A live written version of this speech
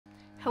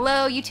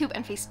Hello YouTube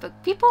and Facebook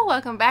people,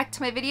 welcome back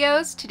to my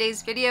videos.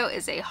 Today's video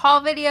is a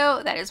haul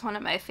video. That is one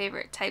of my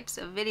favorite types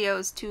of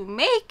videos to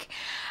make.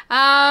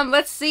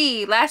 Let's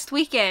see, last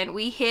weekend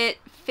we hit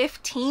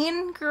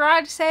 15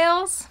 garage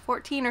sales,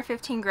 14 or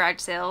 15 garage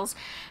sales.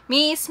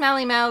 Me,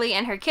 Smelly Melly,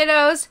 and her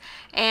kiddos,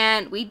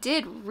 and we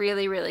did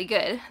really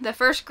good. The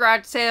first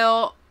garage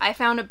sale, I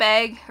found a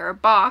bag, or a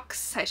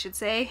box, I should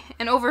say,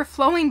 an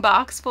overflowing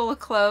box full of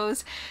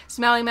clothes.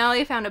 Smelly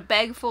Melly found a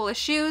bag full of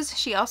shoes.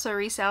 She also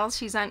resells.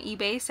 She's on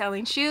eBay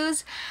selling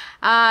shoes.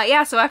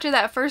 Yeah, so after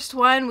that first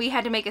one, we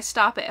had to make a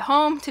stop at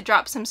home to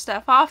drop some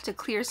stuff off to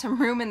clear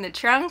some room in the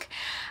trunk.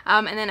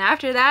 And then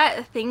after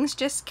that, things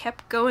just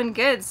kept going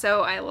good.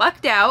 So I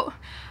lucked out.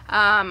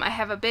 I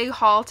have a big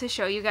haul to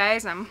show you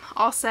guys. I'm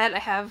all set. I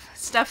have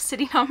stuff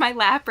sitting on my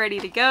lap ready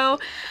to go.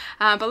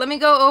 But let me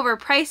go over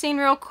pricing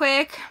real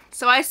quick.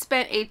 So I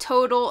spent a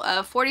total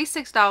of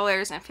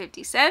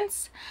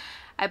 $46.50.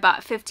 I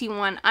bought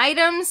 51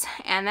 items,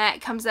 and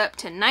that comes up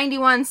to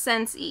 91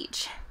 cents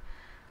each.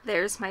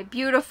 There's my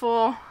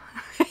beautiful...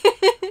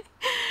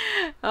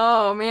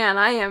 Oh man,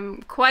 I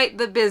am quite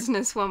the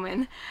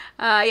businesswoman.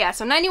 Yeah,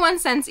 so 91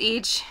 cents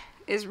each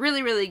is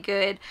really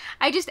good.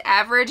 I just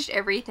averaged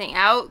everything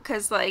out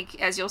because,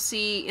 like, as you'll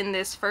see in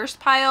this first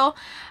pile,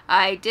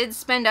 I did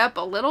spend up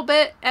a little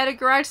bit at a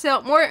garage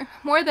sale,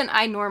 more than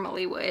I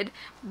normally would,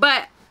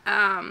 but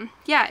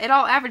yeah, it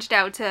all averaged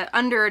out to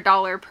under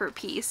 $1 per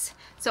piece.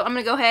 So I'm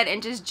gonna go ahead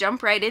and just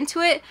jump right into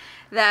it.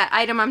 That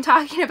item I'm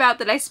talking about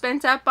that I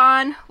spent up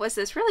on was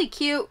this really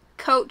cute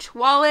Coach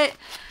wallet.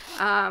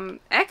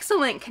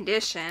 Excellent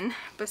condition,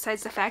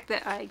 besides the fact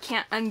that I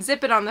can't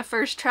unzip it on the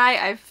first try.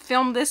 I've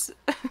filmed this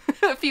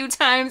a few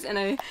times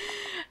and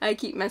I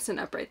keep messing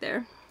up right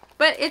there.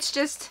 But it's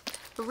just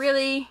a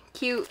really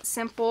cute,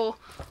 simple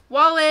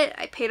wallet.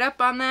 I paid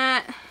up on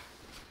that.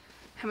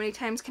 How many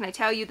times can I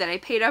tell you that I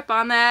paid up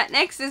on that?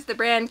 Next is the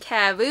brand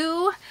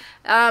Cavoo.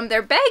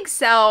 Their bags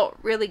sell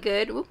really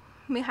good. Ooh,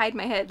 let me hide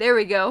my head. There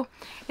we go.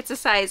 It's a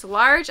size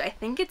large. I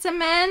think it's a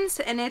men's,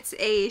 and it's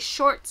a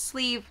short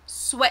sleeve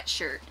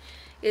sweatshirt.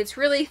 It's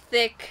really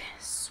thick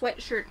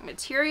sweatshirt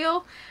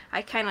material.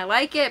 I kind of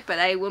like it, but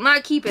I will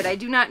not keep it. I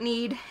do not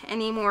need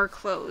any more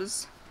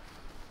clothes.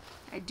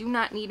 I do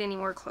not need any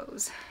more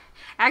clothes.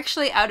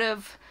 Actually, out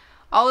of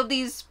all of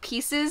these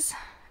pieces,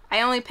 I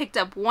only picked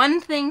up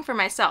one thing for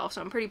myself,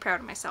 so I'm pretty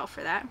proud of myself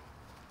for that.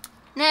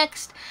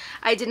 Next,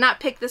 I did not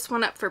pick this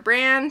one up for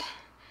brand.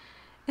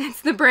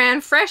 It's the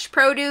brand Fresh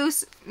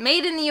Produce,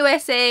 made in the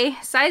USA,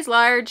 size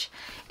large,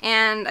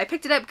 and I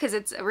picked it up because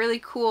it's a really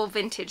cool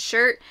vintage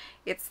shirt.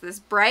 It's this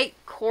bright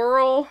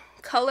coral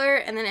color,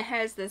 and then it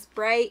has this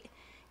bright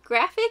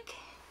graphic.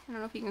 I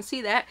don't know if you can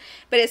see that,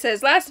 but it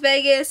says Las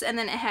Vegas, and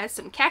then it has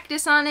some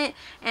cactus on it,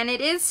 and it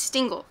is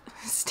single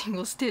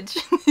stitch.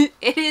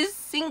 It is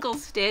single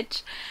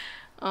stitch.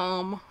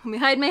 Let me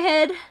hide my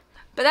head.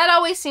 But that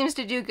always seems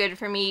to do good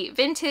for me.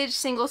 Vintage,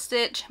 single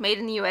stitch, made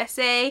in the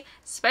USA,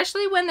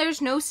 especially when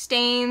there's no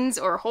stains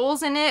or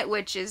holes in it,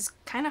 which is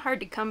kind of hard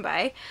to come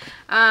by.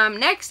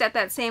 Next, at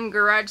that same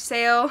garage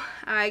sale,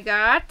 I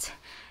got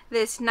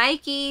this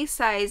Nike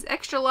size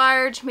extra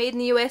large, made in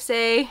the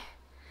USA.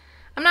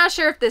 I'm not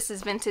sure if this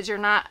is vintage or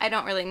not. I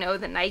don't really know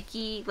the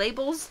Nike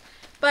labels,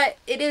 but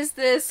it is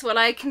this, what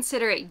I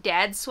consider a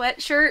dad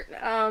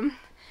sweatshirt.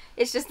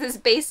 It's just this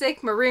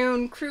basic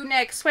maroon crew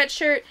neck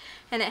sweatshirt,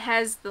 and it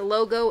has the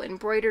logo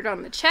embroidered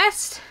on the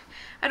chest.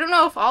 I don't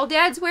know if all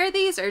dads wear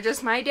these or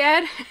just my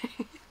dad,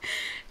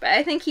 but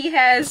I think he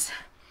has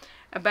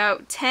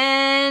about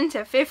 10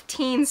 to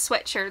 15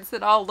 sweatshirts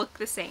that all look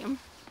the same.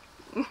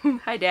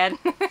 Hi, Dad.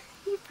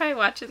 You're probably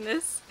watching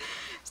this.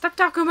 Stop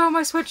talking about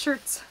my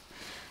sweatshirts.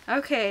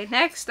 Okay,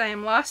 next, I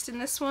am lost in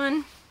this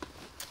one.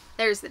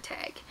 There's the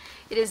tag.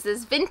 It is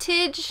this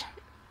vintage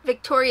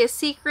Victoria's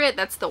Secret.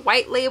 That's the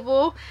white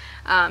label,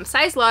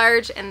 size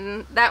large,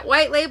 and that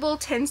white label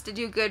tends to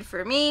do good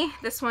for me.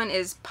 This one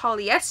is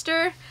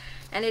polyester,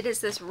 and it is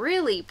this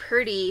really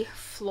pretty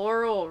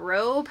floral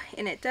robe,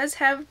 and it does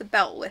have the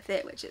belt with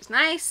it, which is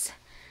nice.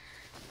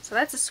 So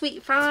that's a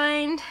sweet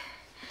find.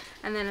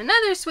 And then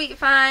another sweet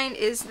find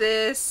is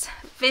this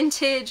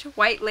vintage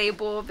white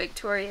label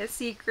Victoria's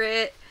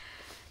Secret.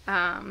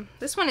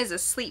 This one is a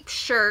sleep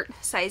shirt,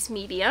 size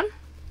medium.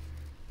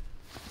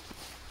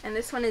 And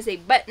this one is a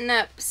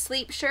button-up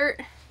sleep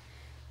shirt.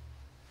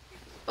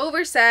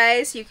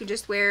 Oversized, you can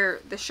just wear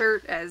the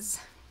shirt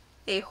as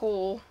a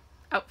whole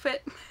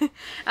outfit.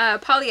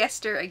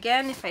 Polyester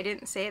again, if I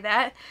didn't say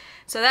that.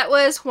 So that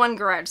was one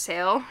garage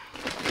sale.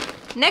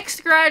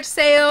 Next garage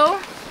sale,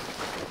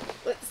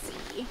 let's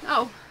see.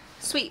 Oh,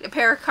 sweet, a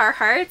pair of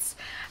Carhartts.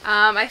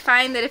 I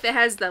find that if it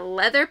has the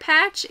leather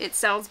patch, it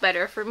sells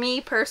better for me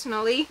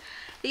personally.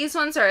 These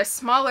ones are a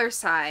smaller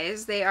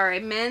size. They are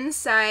a men's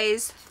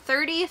size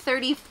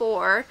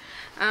 30-34.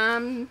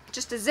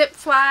 Just a zip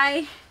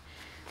fly,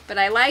 but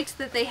I liked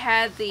that they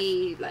had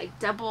the like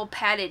double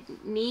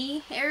padded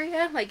knee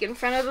area, like in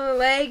front of the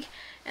leg.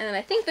 And then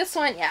I think this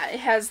one, yeah, it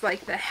has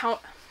like the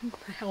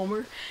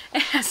hammer.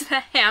 It has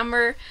the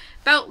hammer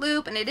belt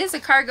loop, and it is a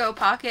cargo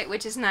pocket,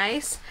 which is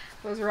nice.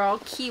 Those are all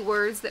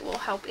keywords that will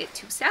help it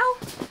to sell.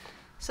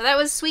 So that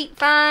was sweet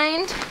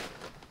find.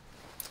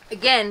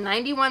 Again,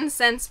 91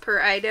 cents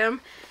per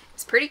item.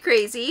 It's pretty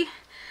crazy.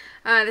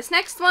 This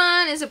next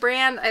one is a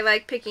brand I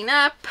like picking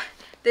up.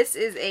 This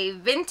is a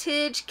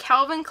vintage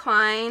Calvin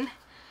Klein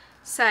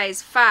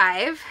size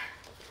 5.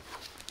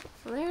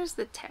 So there's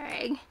the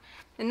tag.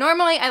 And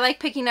normally I like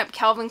picking up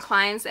Calvin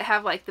Kleins that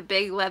have like the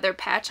big leather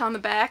patch on the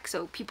back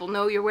so people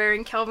know you're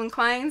wearing Calvin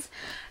Kleins.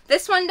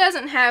 This one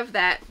doesn't have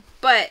that,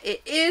 but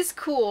it is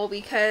cool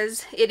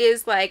because it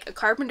is like a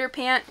carpenter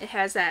pant. It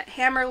has that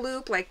hammer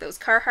loop like those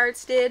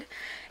Carhartts did,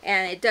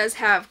 and it does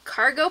have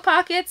cargo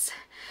pockets.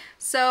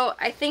 So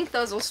I think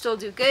those will still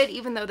do good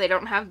even though they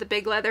don't have the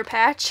big leather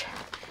patch.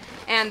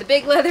 And the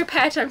big leather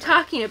patch I'm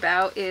talking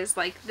about is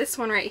like this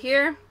one right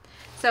here.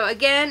 So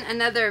again,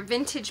 another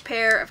vintage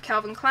pair of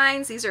Calvin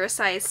Kleins. These are a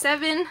size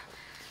 7.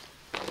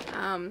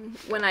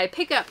 When I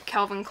pick up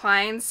Calvin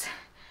Kleins,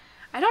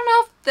 I don't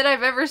know that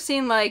I've ever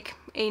seen like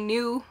a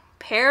new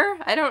pair.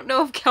 I don't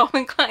know if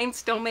Calvin Klein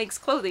still makes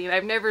clothing.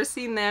 I've never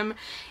seen them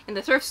in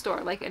the thrift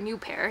store like a new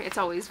pair. It's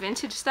always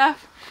vintage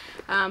stuff.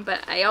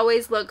 But I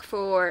always look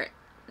for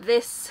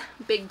this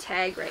big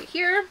tag right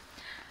here.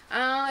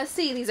 Let's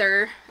see, these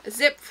are a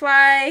zip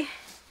fly.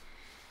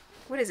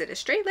 What is it, a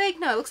straight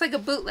leg? No, it looks like a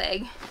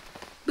bootleg.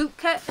 Boot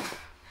cut.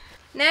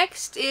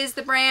 Next is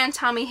the brand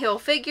Tommy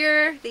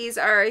Hilfiger. These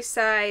are a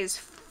size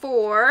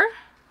 4.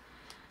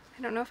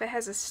 I don't know if it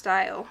has a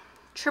style.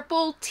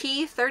 Triple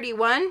T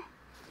 31.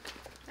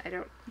 I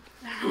don't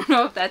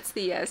know if that's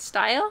the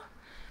style.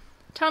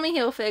 Tommy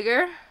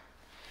Hilfiger.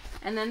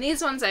 And then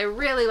these ones I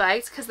really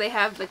liked because they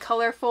have the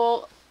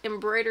colorful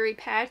embroidery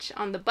patch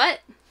on the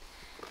butt.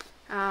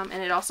 And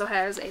it also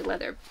has a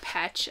leather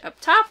patch up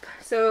top.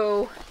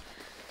 So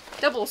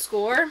double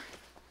score.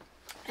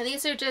 And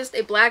these are just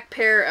a black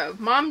pair of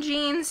mom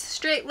jeans,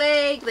 straight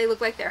leg. They look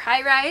like they're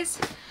high rise.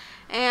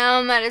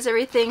 And that is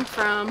everything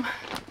from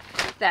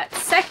that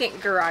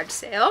second garage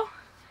sale.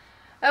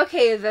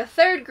 Okay, the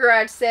third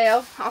garage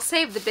sale. I'll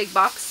save the big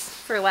box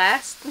for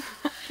last.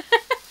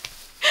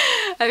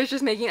 I was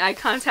just making eye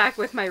contact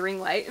with my ring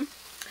light.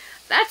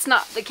 That's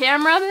not the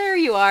camera. There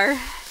you are.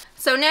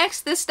 So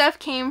next, this stuff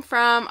came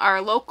from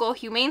our local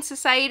Humane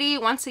Society.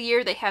 Once a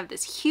year they have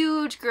this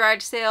huge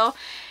garage sale,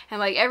 and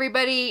like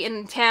everybody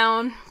in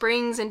town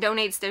brings and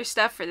donates their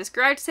stuff for this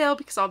garage sale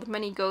because all the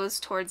money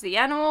goes towards the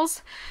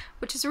animals,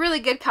 which is a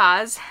really good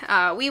cause.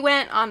 We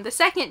went on the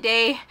second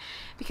day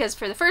because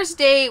for the first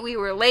day we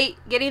were late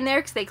getting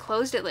there because they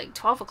closed at like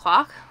 12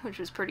 o'clock, which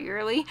was pretty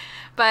early.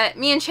 But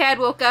me and Chad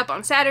woke up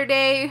on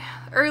Saturday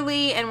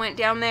early and went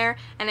down there,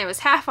 and it was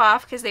half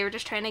off because they were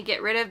just trying to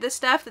get rid of the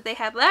stuff that they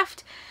had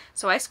left.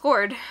 So I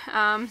scored.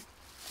 Yeah,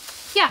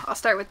 I'll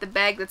start with the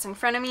bag that's in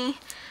front of me.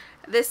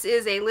 This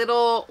is a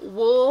little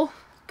wool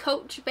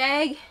coach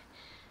bag.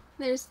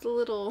 There's the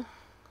little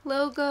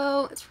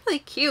logo. It's really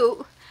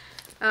cute.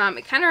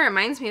 It kind of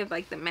reminds me of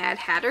like the Mad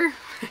Hatter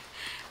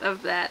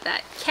of that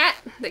cat,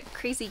 that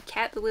crazy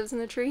cat that lives in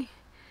the tree.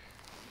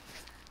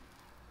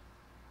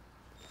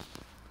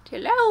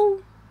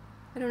 Hello.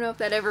 I don't know if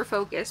that ever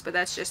focused, but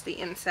that's just the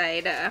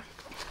inside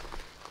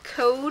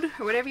code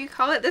or whatever you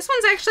call it. This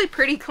one's actually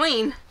pretty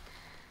clean.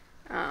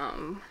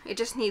 It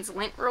just needs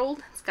lint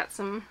rolled. It's got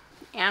some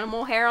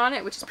animal hair on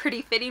it, which is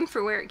pretty fitting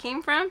for where it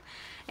came from.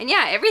 And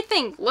yeah,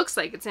 everything looks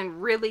like it's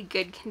in really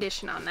good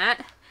condition on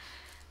that.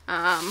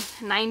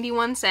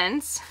 91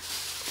 cents.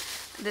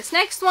 This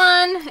next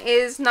one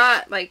is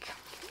not like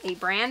a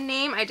brand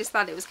name. I just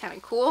thought it was kind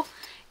of cool.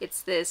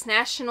 It's this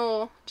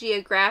National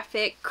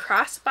Geographic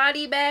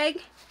crossbody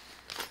bag.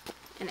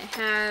 And it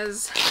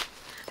has,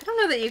 I don't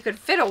know that you could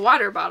fit a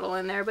water bottle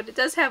in there, but it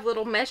does have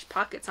little mesh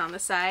pockets on the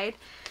side.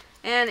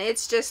 And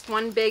it's just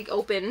one big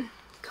open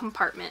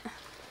compartment.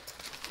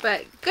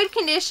 But good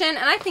condition,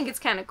 and I think it's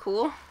kind of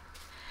cool.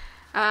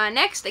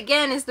 Next,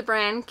 again, is the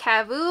brand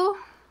Cavu.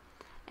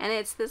 And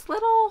it's this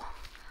little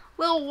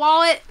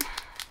wallet.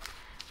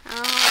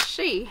 Let's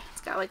see.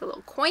 It's got like a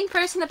little coin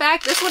purse in the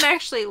back. This one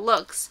actually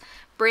looks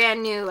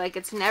brand new, like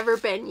it's never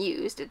been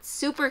used. It's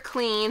super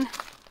clean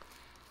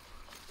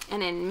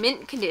and in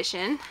mint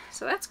condition.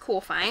 So that's a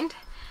cool find.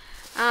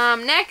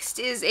 Next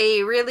is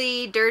a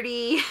really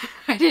dirty,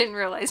 I didn't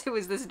realize it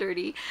was this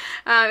dirty.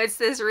 It's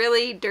this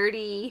really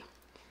dirty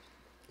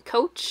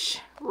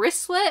Coach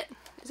wristlet.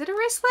 Is it a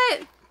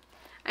wristlet?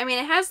 I mean,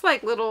 it has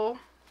like little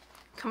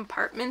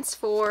compartments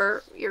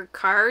for your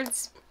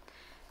cards.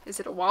 Is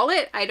it a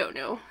wallet? I don't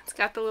know. It's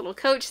got the little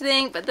Coach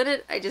thing, but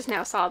then I just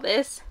now saw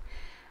this.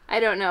 I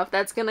don't know if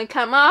that's gonna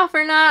come off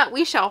or not.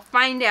 We shall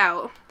find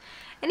out.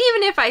 And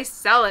even if I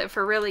sell it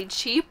for really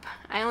cheap,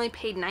 I only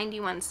paid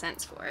 91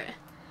 cents for it.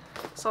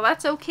 So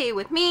that's okay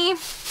with me.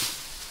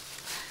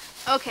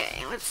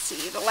 Okay, let's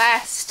see. The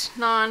last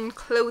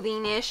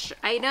non-clothing-ish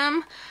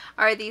item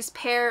are these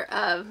pair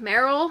of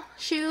Merrell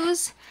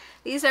shoes.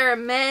 These are a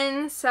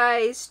men's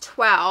size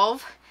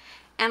 12,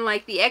 and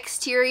like the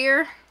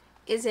exterior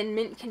is in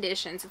mint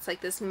conditions. It's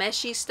like this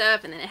meshy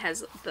stuff, and then it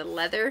has the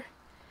leather.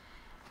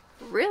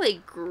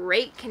 Really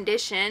great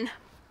condition,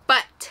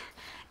 but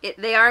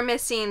they are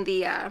missing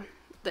the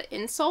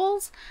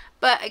insoles.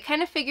 But I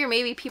kind of figure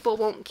maybe people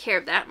won't care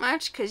that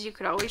much because you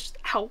could always,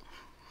 ow,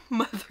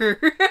 mother.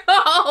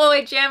 Oh,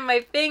 I jammed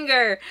my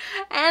finger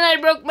and I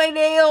broke my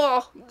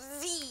nail.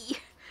 Z.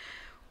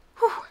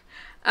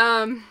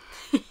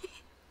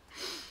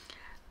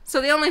 So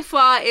the only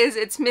flaw is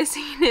it's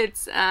missing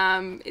its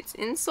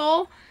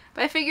insole.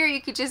 But I figure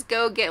you could just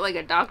go get like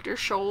a Dr.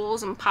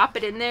 Scholl's and pop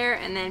it in there,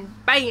 and then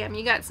bam,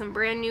 you got some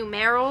brand new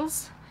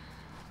Merrells.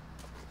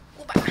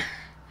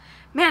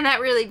 Man,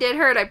 that really did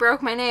hurt. I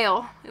broke my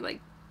nail. It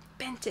like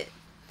bent it.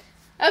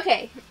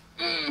 Okay.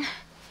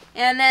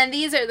 And then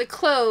these are the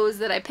clothes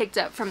that I picked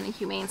up from the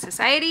Humane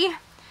Society.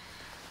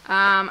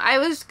 I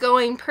was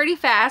going pretty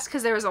fast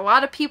because there was a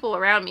lot of people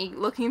around me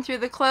looking through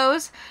the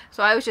clothes.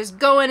 So I was just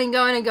going and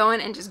going and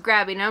going and just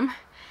grabbing them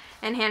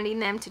and handing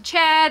them to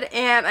Chad.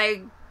 And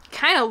I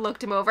kind of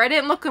looked him over. I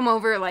didn't look him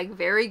over like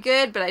very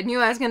good, but I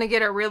knew I was going to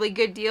get a really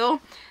good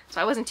deal.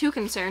 So I wasn't too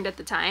concerned at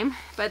the time.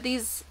 But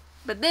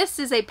this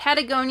is a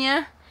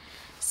Patagonia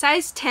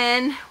size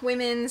 10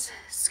 women's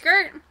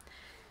skirt.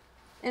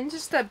 And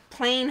just a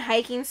plain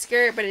hiking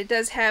skirt, but it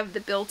does have the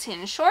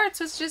built-in shorts,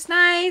 which is just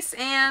nice,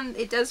 and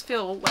it does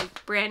feel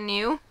like brand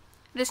new.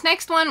 This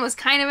next one was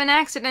kind of an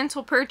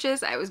accidental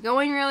purchase. I was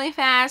going really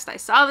fast, I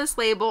saw this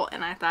label,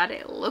 and I thought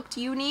it looked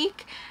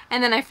unique,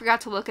 and then I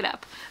forgot to look it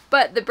up.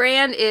 But the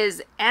brand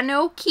is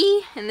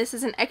Anoki, and this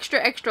is an extra,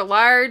 extra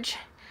large.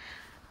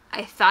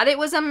 I thought it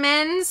was a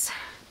men's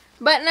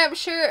button-up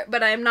shirt,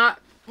 but I'm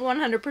not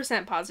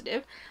 100%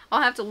 positive.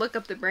 I'll have to look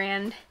up the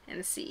brand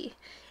and see.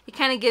 It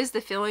kind of gives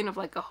the feeling of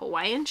like a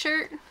Hawaiian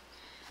shirt,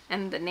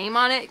 and the name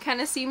on it kind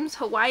of seems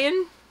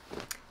Hawaiian,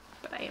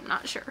 but I am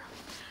not sure.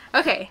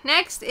 Okay,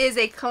 next is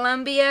a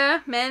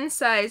Columbia men's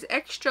size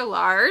extra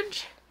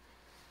large,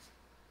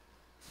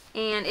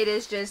 and it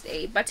is just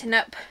a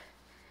button-up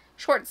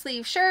short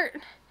sleeve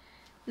shirt.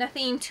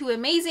 Nothing too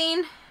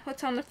amazing.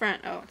 What's on the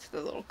front? Oh, it's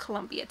the little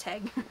Columbia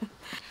tag.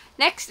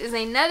 Next is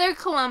another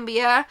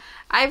Columbia.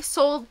 I've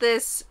sold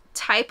this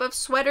type of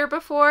sweater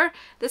before.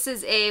 This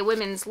is a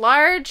women's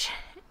large.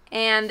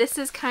 And this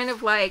is kind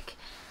of like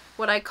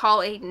what I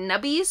call a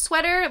nubby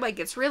sweater. Like,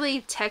 it's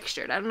really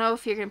textured. I don't know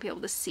if you're going to be able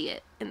to see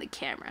it in the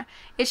camera.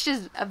 It's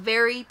just a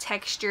very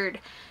textured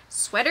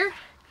sweater.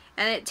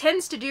 And it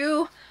tends to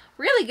do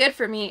really good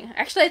for me.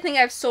 Actually, I think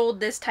I've sold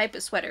this type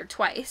of sweater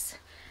twice.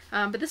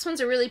 But this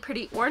one's a really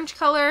pretty orange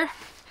color.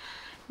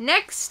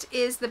 Next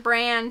is the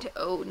brand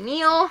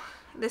O'Neill.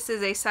 This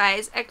is a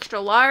size extra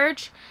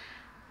large.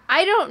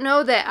 I don't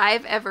know that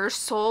I've ever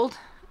sold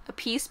a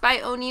piece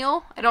by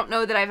O'Neill. I don't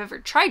know that I've ever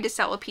tried to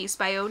sell a piece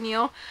by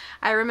O'Neill.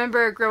 I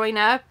remember growing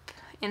up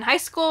in high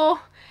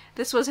school,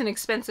 this was an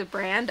expensive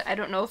brand. I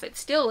don't know if it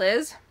still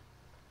is.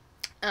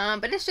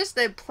 But it's just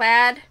a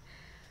plaid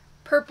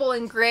purple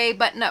and gray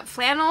button-up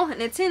flannel,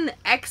 and it's in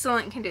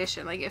excellent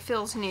condition. Like, it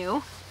feels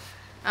new.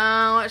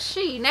 Let's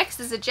see. Next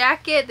is a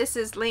jacket. This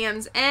is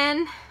Land's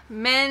End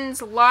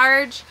men's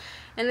large,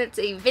 and it's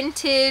a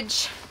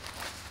vintage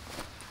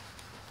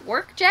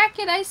work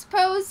jacket, I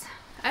suppose.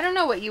 I don't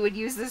know what you would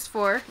use this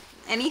for.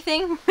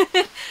 Anything?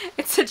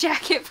 It's a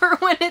jacket for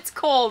when it's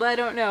cold. I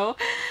don't know.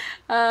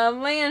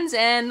 Land's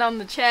End on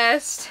the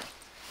chest.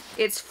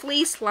 It's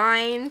fleece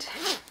lined.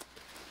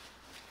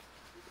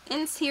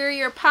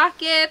 Interior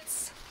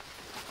pockets.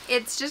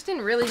 It's just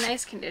in really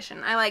nice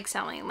condition. I like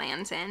selling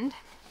Land's End.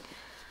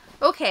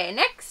 Okay,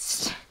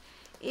 next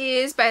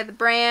is by the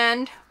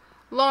brand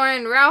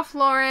Ralph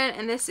Lauren,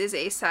 and this is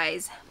a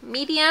size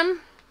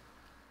medium.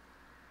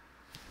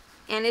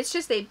 And it's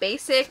just a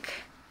basic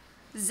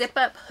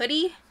zip-up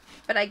hoodie,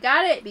 but I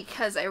got it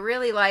because I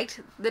really liked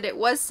that it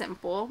was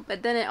simple,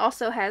 but then it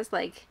also has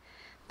like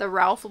the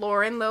Ralph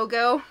Lauren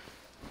logo.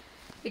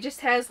 It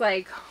just has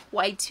like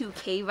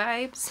Y2K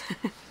vibes.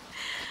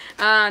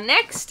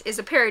 Next is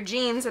a pair of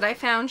jeans that I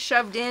found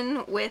shoved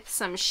in with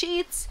some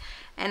sheets,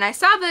 and I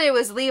saw that it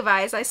was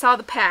Levi's. I saw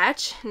the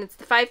patch, and it's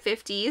the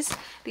 550s.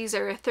 These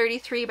are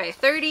 33 by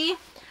 30.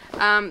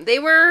 They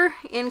were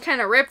in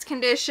kind of ripped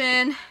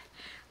condition.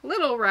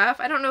 Little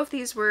rough. I don't know if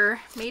these were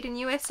made in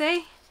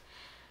USA.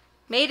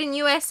 Made in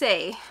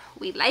USA.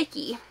 We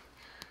likey.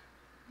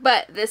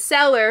 But the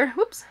seller,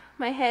 whoops,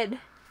 my head.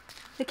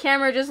 The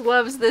camera just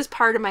loves this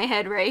part of my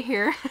head right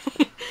here.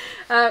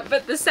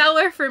 But the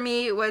seller for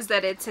me was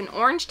that it's an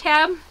orange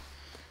tab.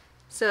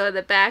 So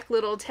the back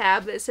little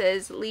tab that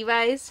says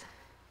Levi's.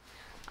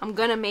 I'm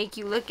gonna make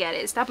you look at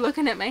it. Stop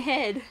looking at my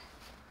head.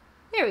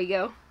 There we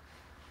go.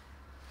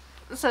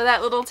 So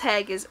that little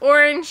tag is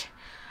orange.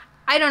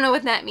 I don't know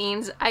what that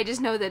means. I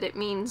just know that it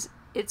means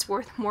it's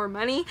worth more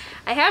money.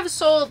 I have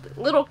sold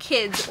little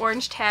kids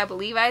orange tab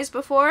Levi's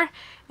before,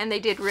 and they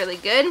did really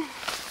good.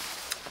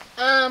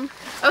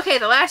 Okay,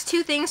 the last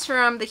two things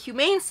from the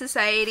Humane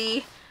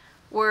Society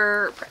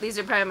were, these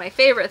are probably my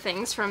favorite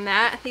things from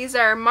that. These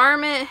are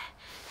Marmot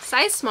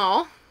size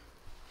small,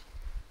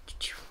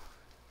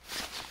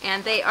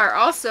 and they are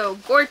also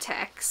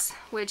Gore-Tex,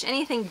 which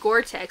anything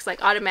Gore-Tex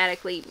like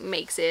automatically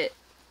makes it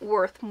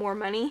worth more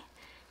money.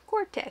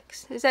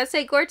 Gore-Tex. Does that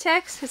say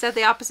Gore-Tex? Is that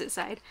the opposite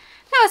side?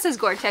 No, it says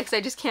Gore-Tex. I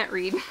just can't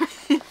read.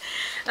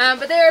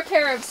 But they're a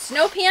pair of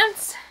snow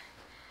pants.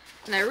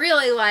 And I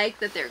really like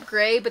that they're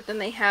gray, but then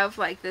they have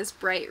like this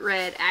bright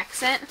red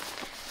accent.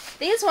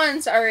 These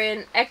ones are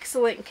in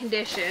excellent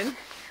condition.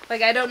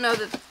 Like, I don't know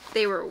that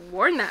they were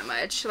worn that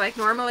much. Like,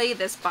 normally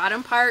this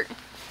bottom part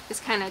is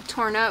kind of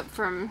torn up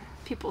from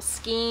people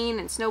skiing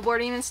and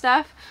snowboarding and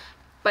stuff.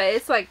 But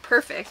it's like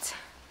perfect.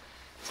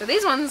 So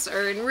these ones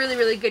are in really,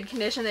 really good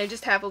condition. They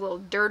just have a little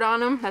dirt on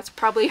them. That's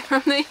probably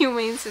from the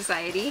Humane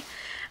Society.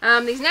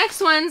 These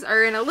next ones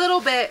are in a little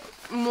bit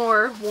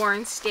more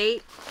worn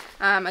state.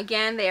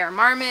 Again, they are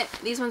Marmot.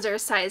 These ones are a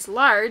size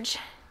large.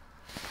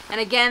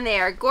 And again, they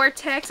are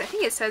Gore-Tex. I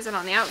think it says it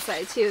on the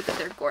outside too that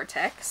they're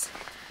Gore-Tex.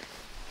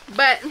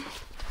 But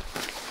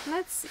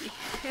let's see.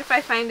 If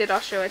I find it, I'll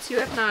show it to you.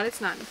 If not,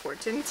 it's not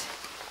important.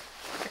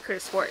 I could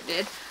have swore it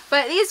did.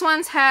 But these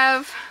ones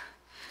have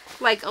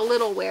like a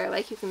little wear,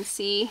 like you can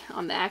see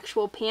on the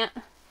actual pant.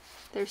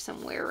 There's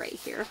some wear right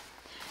here.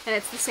 And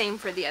it's the same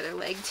for the other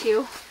leg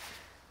too.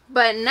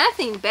 But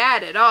nothing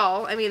bad at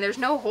all. I mean, there's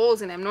no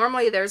holes in them.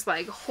 Normally there's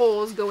like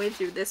holes going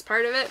through this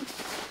part of it.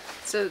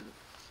 So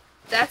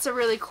that's a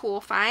really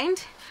cool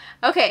find.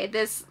 Okay,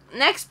 this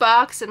next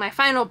box and my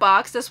final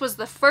box, this was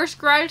the first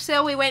garage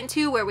sale we went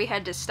to where we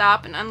had to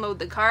stop and unload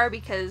the car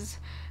because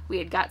we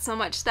had got so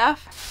much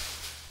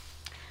stuff.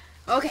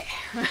 Okay,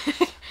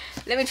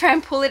 let me try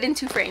and pull it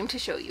into frame to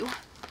show you.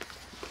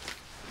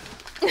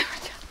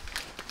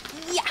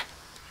 Yeah,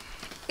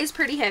 it's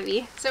pretty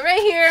heavy. So right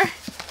here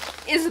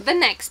is the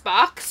next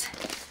box.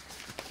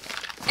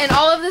 And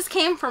all of this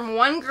came from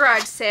one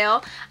garage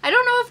sale. I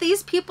don't know if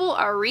these people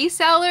are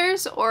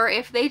resellers or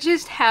if they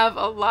just have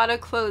a lot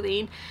of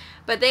clothing,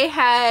 but they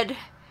had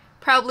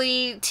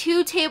probably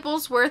 2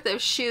 tables worth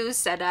of shoes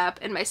set up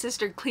and my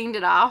sister cleaned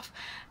it off.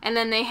 And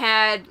then they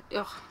had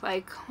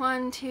like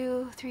 1,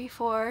 2, 3,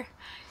 4,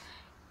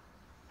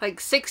 like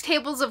 6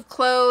 tables of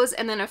clothes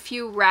and then a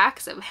few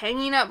racks of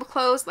hanging up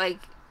clothes, like,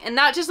 and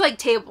not just like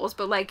tables,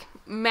 but like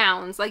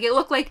mounds. Like, it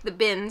looked like the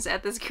bins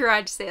at this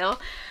garage sale.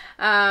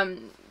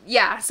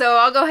 Yeah, so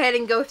I'll go ahead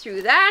and go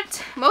through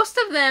that. Most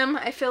of them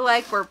I feel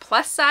like were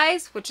plus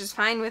size, which is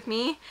fine with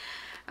me.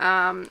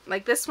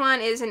 Like this one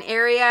is an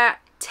Ariat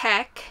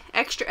Tech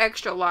extra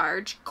extra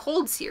large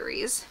cold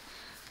series.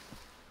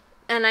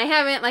 And I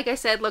haven't, like I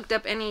said, looked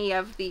up any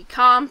of the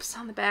comps.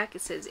 On the back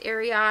it says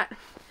Ariat,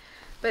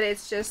 but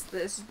it's just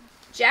this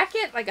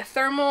jacket, like a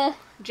thermal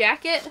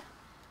jacket,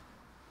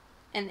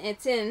 and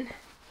it's in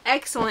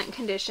excellent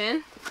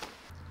condition.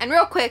 And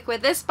real quick,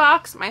 with this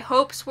box, my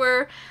hopes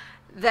were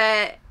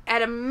that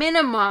at a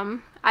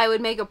minimum I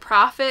would make a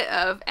profit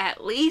of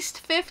at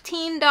least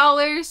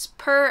 $15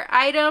 per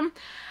item.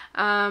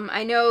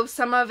 I know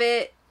some of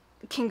it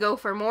can go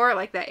for more,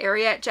 like that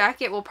Ariat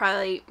jacket will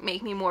probably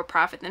make me more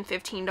profit than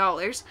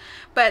 $15,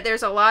 but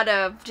there's a lot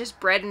of just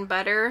bread and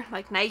butter,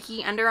 like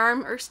Nike, Under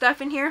Armour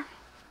stuff in here.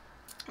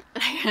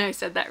 I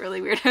said that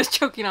really weird. I was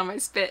choking on my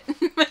spit.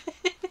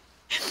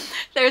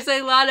 There's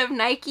a lot of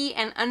Nike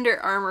and Under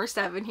Armour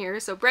stuff in here,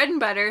 so bread and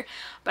butter,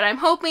 but I'm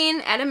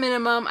hoping at a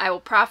minimum I will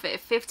profit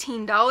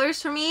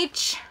 $15 from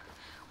each.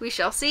 We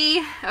shall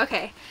see.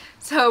 Okay,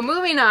 so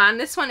moving on.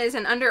 This one is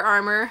an Under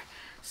Armour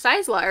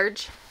size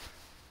large.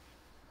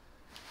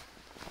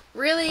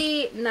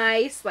 Really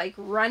nice, like,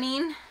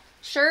 running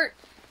shirt.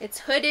 It's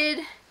hooded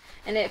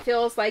and it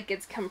feels like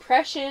it's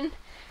compression,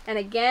 and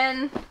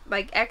again,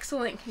 like,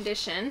 excellent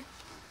condition.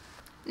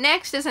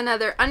 Next is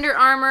another Under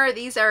Armour.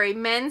 These are a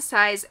men's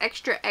size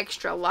extra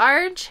extra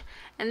large,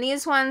 and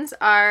these ones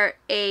are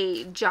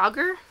a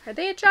jogger. Are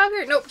they a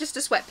jogger? Nope, just a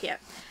sweatpant,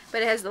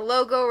 but it has the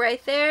logo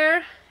right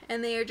there,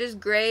 and they are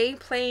just gray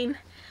plain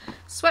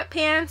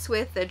sweatpants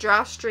with the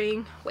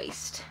drawstring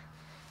waist.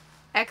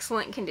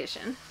 Excellent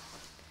condition.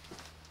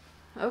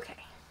 Okay.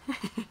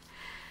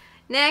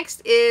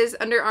 Next is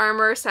Under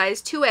Armour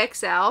size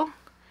 2XL,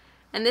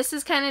 and this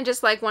is kind of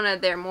just like one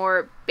of their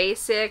more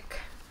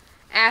basic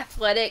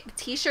athletic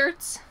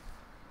t-shirts.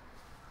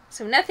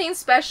 So nothing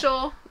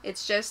special,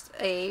 it's just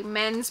a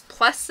men's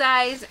plus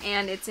size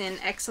and it's in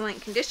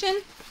excellent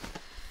condition.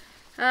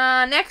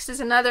 Next is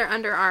another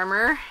Under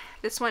Armour.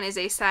 This one is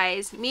a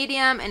size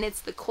medium and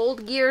it's the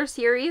Cold Gear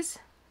series.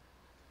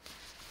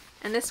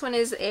 And this one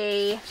is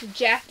a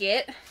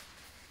jacket,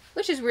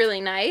 which is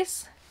really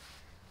nice.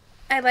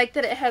 I like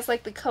that it has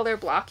like the color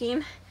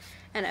blocking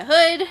and a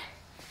hood.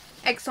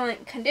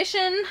 Excellent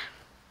condition.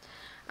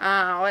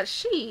 Let's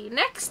see.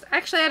 Next,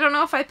 actually I don't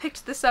know if I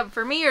picked this up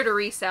for me or to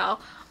resell.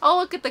 I'll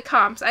look at the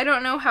comps. I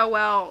don't know how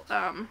well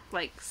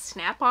like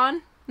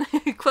Snap-on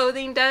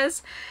clothing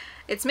does.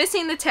 It's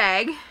missing the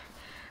tag,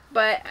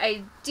 but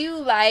I do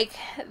like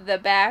the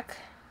back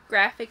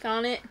graphic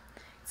on it.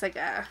 It's like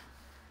a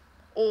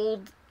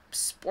old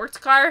sports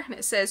car and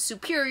it says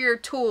Superior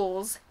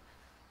Tools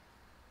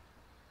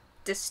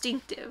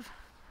Distinctive.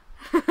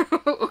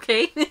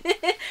 Okay.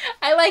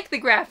 I like the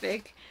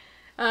graphic.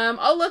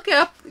 I'll look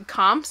up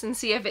comps and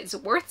see if it's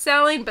worth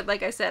selling, but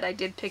like I said, I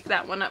did pick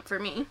that one up for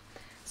me.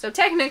 So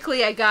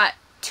technically I got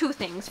 2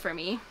 things for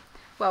me.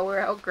 while we're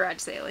out garage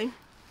sailing.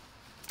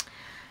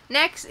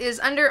 Next is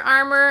Under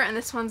Armour, and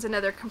this one's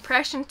another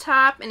compression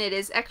top, and it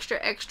is extra,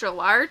 extra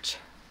large.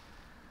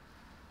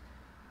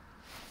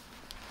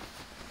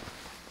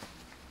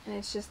 And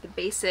it's just the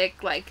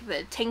basic, like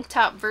the tank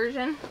top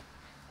version.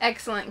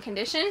 Excellent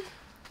condition.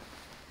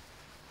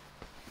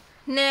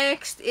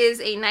 Next is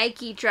a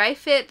Nike Dry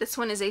Fit. This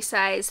one is a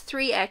size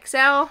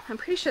 3XL. I'm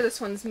pretty sure this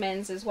one's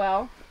men's as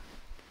well.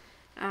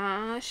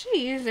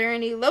 Is there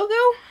any logo?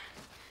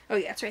 Oh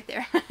yeah, it's right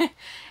there.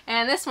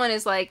 And this one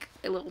is like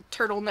a little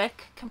turtleneck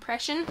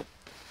compression.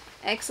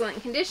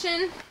 Excellent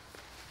condition.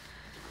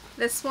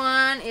 This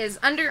one is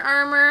Under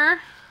Armour,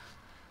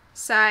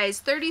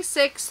 size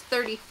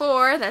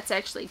 36-34. That's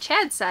actually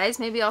Chad's size.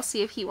 Maybe I'll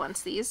see if he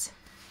wants these.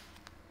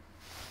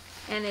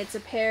 And it's a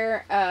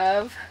pair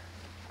of,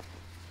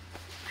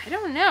 I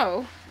don't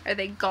know, are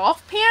they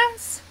golf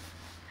pants?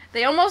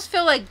 They almost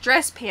feel like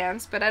dress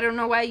pants, but I don't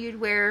know why you'd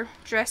wear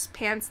dress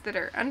pants that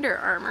are Under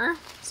Armour.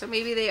 So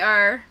maybe they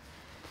are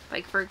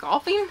like for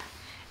golfing.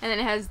 And then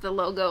it has the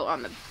logo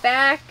on the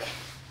back.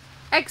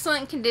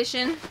 Excellent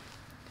condition.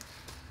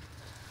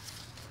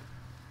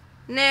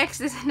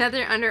 Next is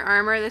another Under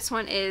Armour. This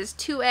one is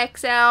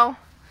 2XL.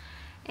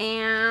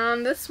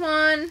 And this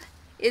one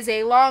is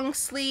a long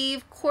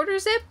sleeve quarter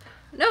zip.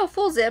 No,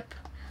 full zip.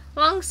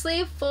 Long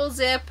sleeve, full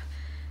zip.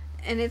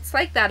 And it's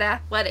like that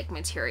athletic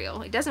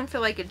material. It doesn't feel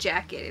like a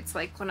jacket. It's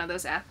like one of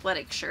those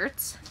athletic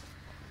shirts.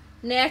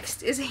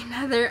 Next is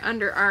another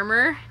Under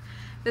Armour.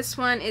 This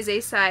one is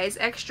a size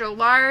extra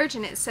large,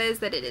 and it says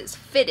that it is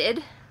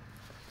fitted.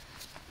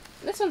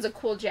 This one's a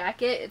cool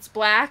jacket. It's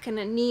black and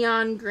a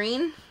neon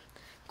green.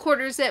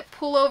 Quarter zip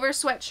pullover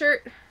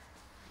sweatshirt.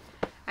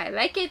 I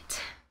like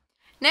it.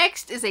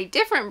 Next is a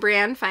different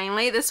brand,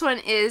 finally. This one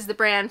is the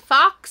brand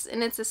Fox,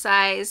 and it's a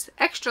size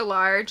extra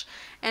large,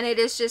 and it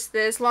is just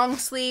this long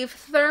sleeve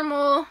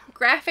thermal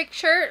graphic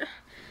shirt.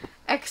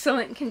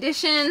 Excellent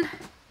condition.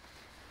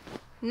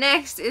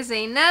 Next is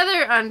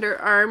another Under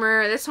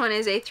Armour. This one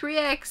is a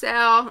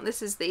 3XL.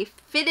 This is the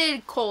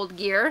fitted cold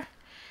gear,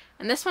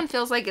 and this one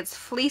feels like it's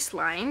fleece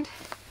lined.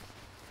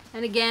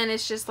 And again,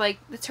 it's just like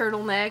the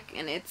turtleneck,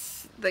 and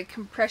it's the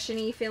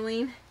compression-y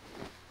feeling.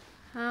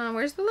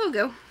 Where's the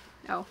logo?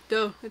 Oh,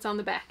 duh, it's on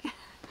the back.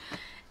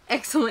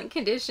 Excellent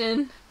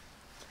condition.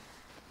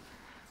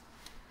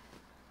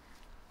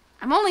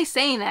 I'm only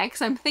saying that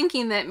because I'm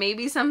thinking that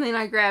maybe something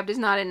I grabbed is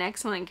not in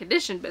excellent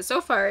condition, but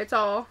so far it's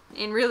all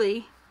in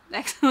really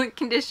excellent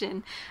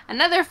condition.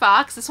 Another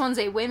Fox. This one's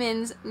a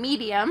women's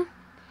medium.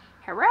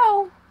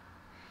 Hello.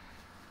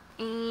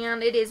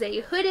 And it is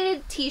a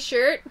hooded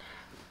t-shirt,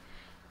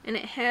 and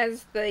it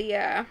has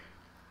the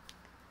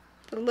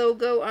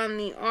logo on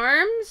the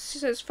arms. It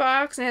says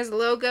Fox, and it has the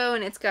logo,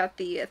 and it's got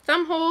the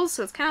thumb holes,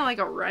 so it's kind of like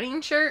a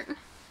running shirt.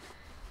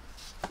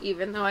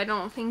 Even though I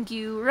don't think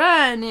you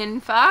run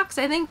in Fox,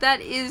 I think that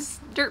is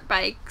dirt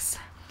bikes.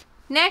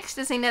 Next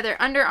is another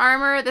Under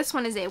Armour. This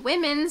one is a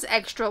women's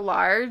extra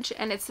large,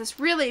 and it's this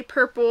really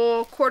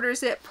purple quarter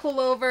zip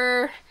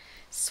pullover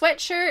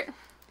sweatshirt.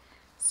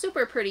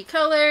 Super pretty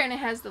color, and it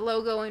has the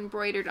logo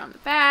embroidered on the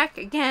back.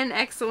 Again,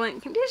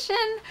 excellent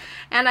condition.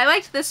 And I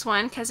liked this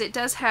one because it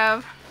does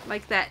have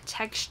like that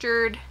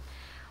textured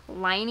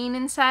lining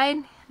inside.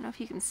 I don't know if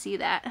you can see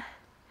that.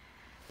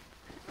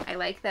 I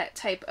like that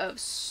type of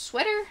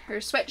sweater or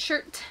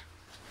sweatshirt.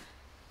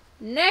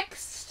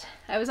 Next,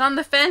 I was on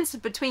the fence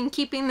between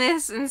keeping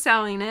this and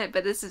selling it,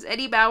 but this is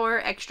Eddie Bauer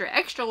extra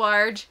extra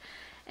large,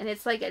 and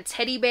it's like a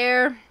teddy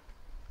bear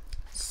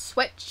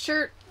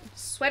sweater,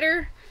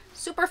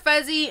 super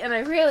fuzzy, and I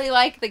really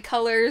like the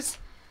colors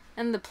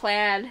and the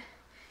plaid.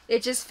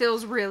 It just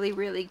feels really,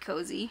 really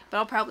cozy, but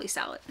I'll probably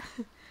sell it.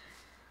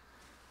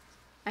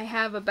 I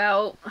have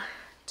about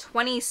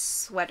 20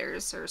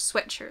 sweaters or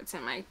sweatshirts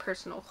in my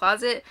personal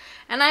closet,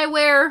 and I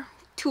wear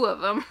 2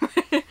 of them.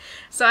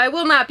 So I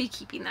will not be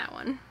keeping that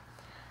one.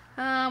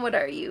 What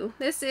are you?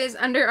 This is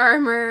Under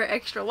Armour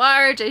extra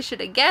large. I should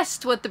have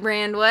guessed what the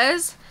brand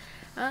was.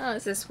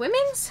 Is this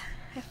women's?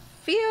 I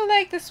feel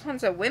like this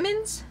one's a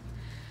women's.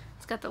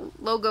 It's got the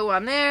logo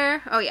on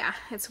there. Oh yeah,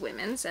 it's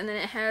women's. And then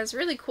it has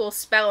really cool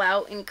spell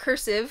out in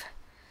cursive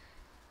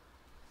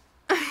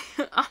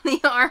on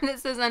the arm that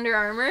says Under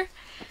Armour.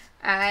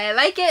 I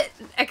like it.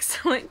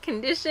 Excellent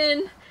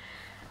condition.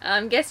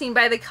 I'm guessing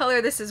by the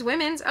color this is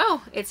women's.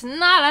 Oh, it's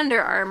not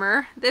Under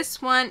Armour.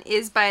 This one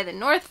is by the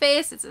North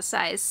Face. It's a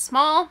size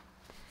small.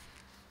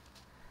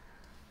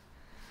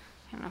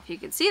 I don't know if you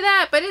can see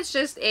that, but it's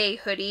just a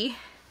hoodie.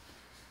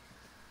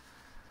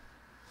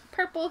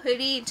 Purple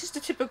hoodie, just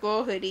a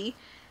typical hoodie.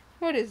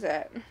 What is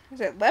that? Is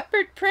that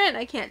leopard print?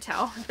 I can't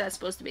tell if that's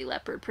supposed to be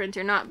leopard print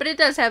or not, but it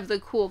does have the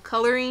cool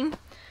coloring.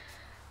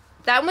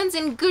 That one's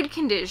in good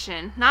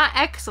condition, not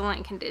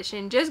excellent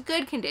condition, just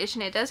good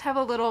condition. It does have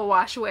a little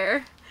wash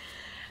wear.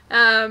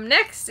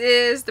 Next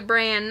is the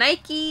brand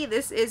Nike.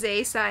 This is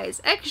a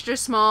size extra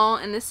small,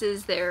 and this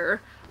is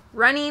their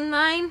running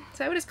line. Is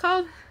that what it's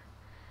called?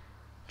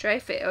 Dry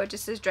Fit. Oh, it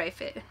just says Dry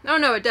Fit. Oh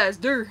no, it does.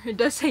 It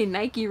does say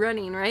Nike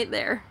running right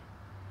there.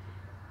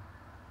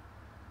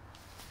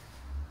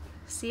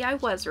 See, I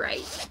was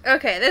right.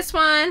 Okay, this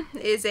one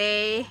is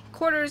a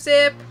quarter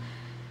zip,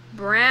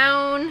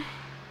 brown.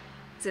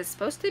 Is it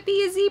supposed to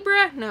be a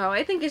zebra? No,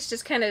 I think it's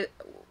just kind of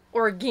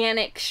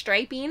organic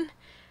striping.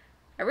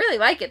 I really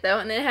like it though,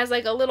 and then it has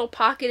like a little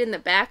pocket in the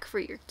back for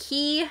your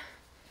key.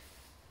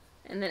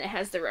 And then it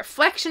has the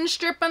reflection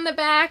strip on the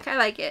back. I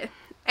like it.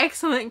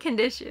 Excellent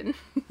condition.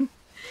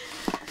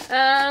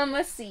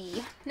 Let's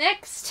see.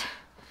 Next.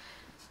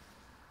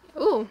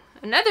 Ooh,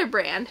 another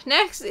brand.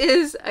 Next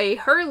is a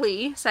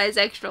Hurley, size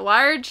extra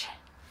large.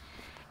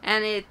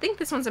 And I think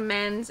this one's a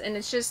men's, and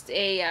it's just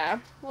a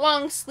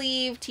long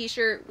sleeve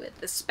t-shirt with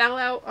the spell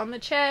out on the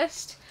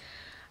chest.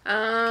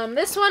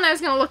 This one I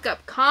was going to look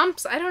up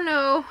comps. I don't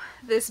know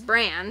this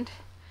brand.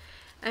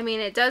 I mean,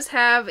 it does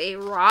have a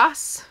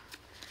Ross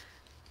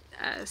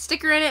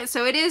sticker in it,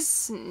 so it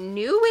is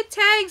new with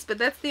tags, but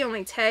that's the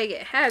only tag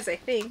it has, I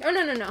think. Oh,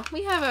 no.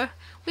 We have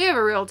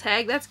a real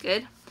tag. That's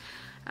good.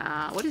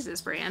 What is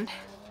this brand?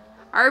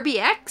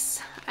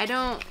 RBX? I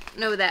don't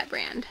know that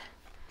brand.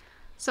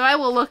 So I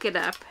will look it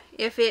up.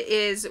 If it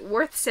is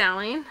worth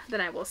selling, then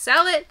I will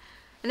sell it.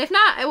 And if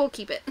not, I will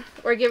keep it.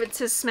 Or give it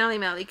to Smelly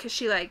Melly because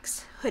she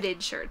likes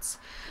hooded shirts.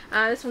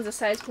 This one's a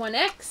size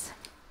 1X.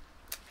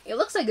 It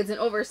looks like it's an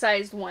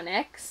oversized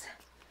 1X.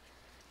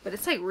 But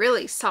it's like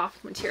really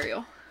soft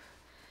material.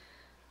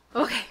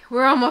 Okay,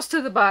 we're almost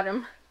to the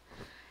bottom.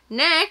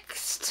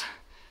 Next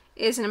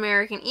is an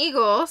American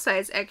Eagle,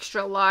 size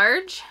extra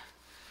large.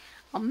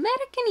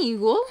 American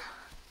Eagle.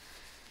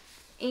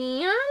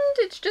 And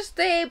it's just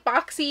a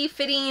boxy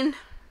fitting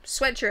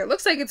sweatshirt. It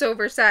looks like it's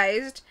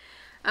oversized.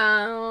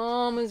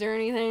 Is there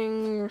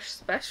anything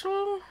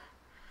special?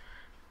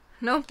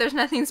 Nope, there's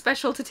nothing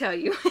special to tell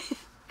you.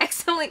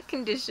 Excellent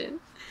condition.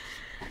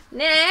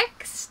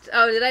 Next.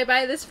 Oh, did I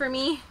buy this for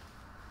me?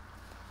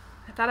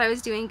 I thought I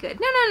was doing good.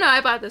 No. I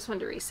bought this one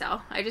to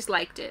resell. I just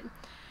liked it.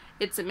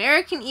 It's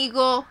American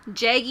Eagle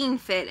jegging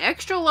fit,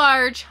 extra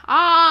large,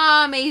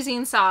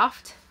 amazing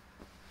soft.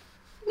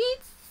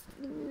 It's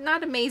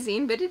not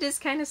amazing, but it is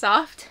kind of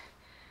soft.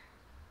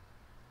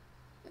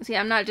 See,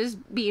 I'm not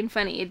just being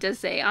funny. It does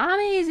say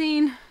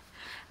amazing.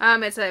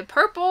 It's a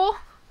purple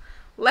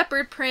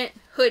leopard print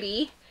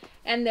hoodie,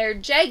 and their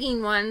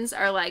jegging ones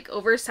are like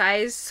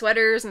oversized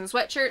sweaters and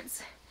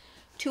sweatshirts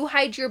to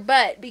hide your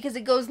butt because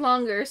it goes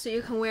longer so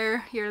you can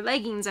wear your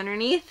leggings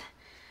underneath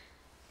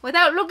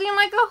without looking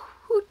like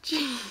a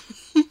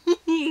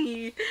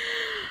hoochie.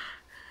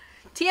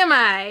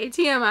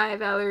 TMI,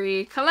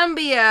 Valerie.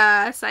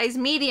 Columbia, size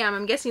medium.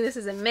 I'm guessing this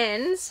is a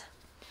men's.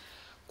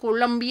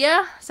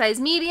 Columbia, size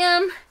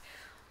medium.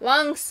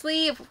 Long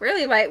sleeve,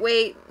 really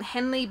lightweight.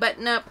 Henley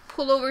button-up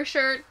pullover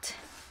shirt.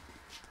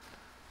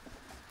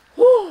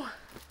 Whew.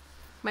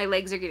 My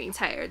legs are getting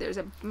tired. There's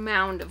a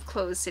mound of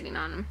clothes sitting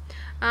on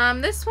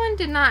them. This one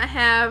did not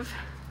have...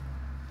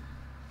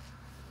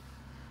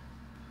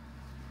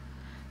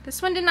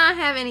 This one did not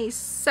have any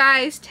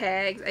size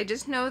tags. I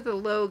just know the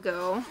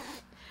logo.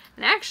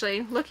 And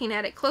actually, looking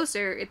at it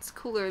closer, it's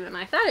cooler than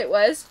I thought it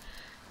was.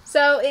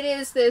 So it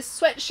is this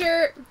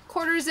sweatshirt,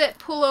 quarter zip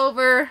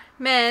pullover,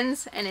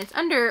 men's, and it's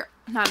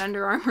not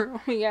Under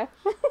Armour. Oh yeah.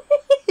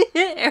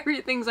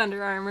 Everything's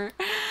Under Armour.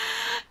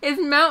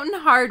 It's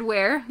Mountain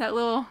Hardwear. That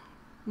little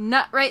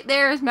nut right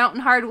there is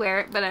Mountain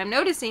Hardwear. But I'm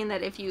noticing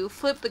that if you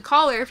flip the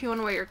collar, if you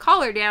want to wear your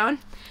collar down,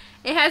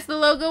 it has the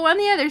logo on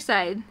the other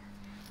side.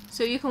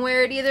 So you can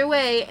wear it either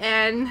way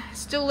and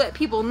still let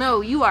people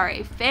know you are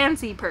a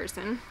fancy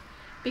person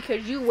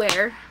because you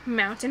wear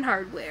Mountain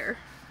Hardwear.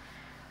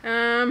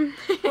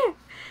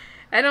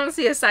 I don't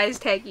see a size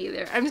tag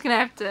either. I'm just gonna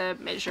have to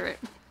measure it.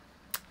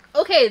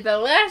 Okay, the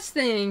last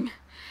thing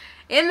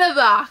in the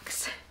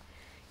box.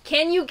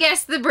 Can you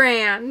guess the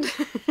brand?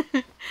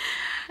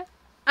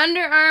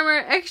 Under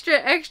Armour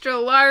extra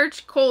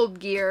large cold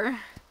gear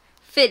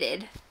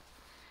fitted.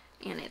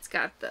 And it's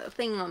got the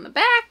thing on the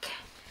back.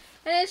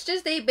 And it's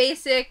just a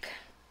basic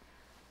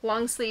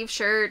long sleeve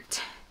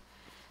shirt.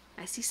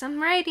 I see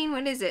some writing.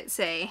 What does it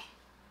say?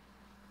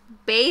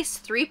 Base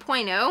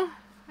 3.0.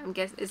 I'm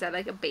guessing, is that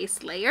like a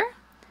base layer?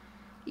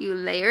 You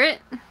layer it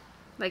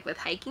like with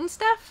hiking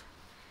stuff?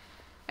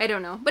 I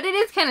don't know. But it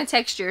is kind of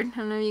textured. I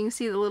don't know if you can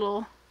see the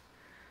little...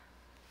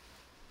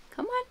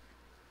 Come on.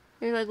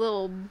 There's like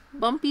little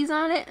bumpies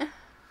on it.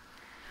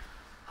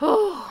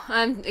 Oh,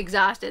 I'm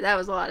exhausted. That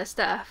was a lot of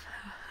stuff.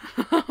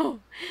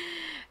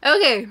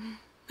 Okay.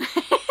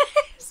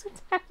 So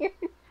tired.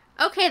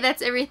 Okay,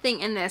 that's everything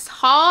in this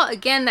haul.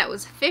 Again, that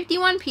was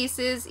 51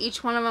 pieces.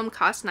 Each one of them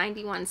cost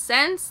 91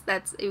 cents.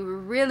 That's a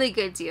really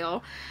good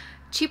deal.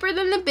 Cheaper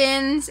than the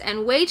bins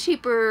and way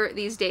cheaper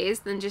these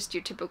days than just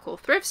your typical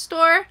thrift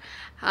store.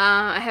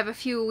 I have a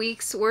few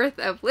weeks worth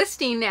of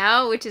listing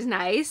now, which is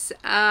nice.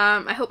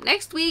 I hope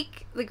next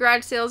week the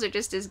garage sales are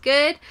just as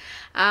good.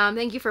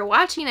 Thank you for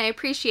watching. I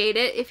appreciate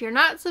it. If you're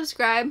not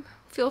subscribed,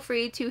 feel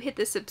free to hit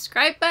the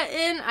subscribe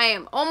button. I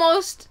am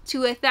almost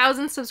to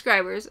 1,000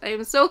 subscribers. I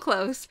am so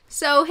close.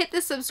 So hit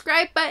the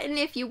subscribe button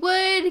if you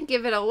would.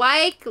 Give it a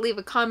like. Leave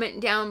a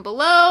comment down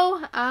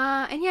below.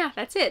 And yeah,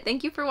 that's it.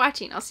 Thank you for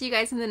watching. I'll see you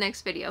guys in the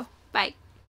next video. Bye.